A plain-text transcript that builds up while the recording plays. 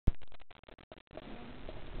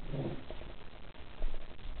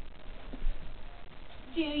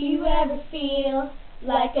Do you ever feel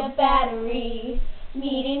like a battery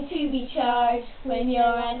needing to be charged when you're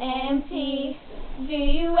on empty? Do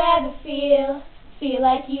you ever feel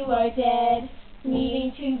like you are dead,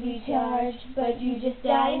 needing to be charged, but you just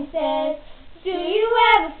die instead? Do you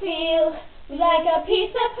ever feel like a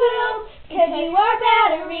piece of poop, 'cause you are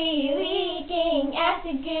battery leaking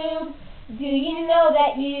acid goo? Do you know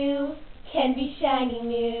that you can be shiny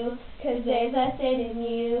new, 'cause there's acid in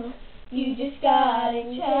you? You just gotta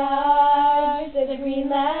charge the green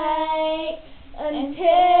light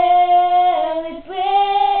until it's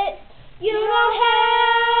lit. You don't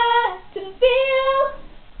have to feel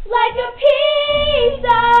like a piece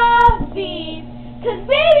of beef, 'cause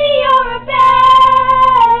baby you're a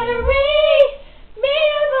battery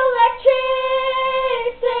made of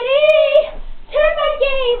electricity. Turn my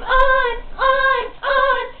game on,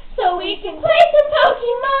 so we can play some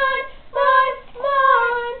Pokemon,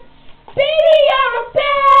 Baby, I'm a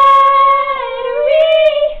battery.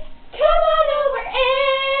 Come on over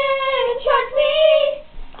and charge me.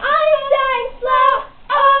 I am dying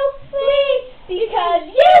slowly because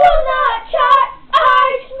you will not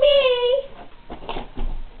charge me.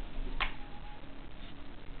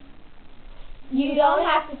 You don't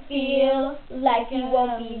have to feel like you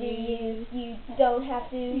won't be reused. You don't have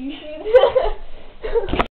to.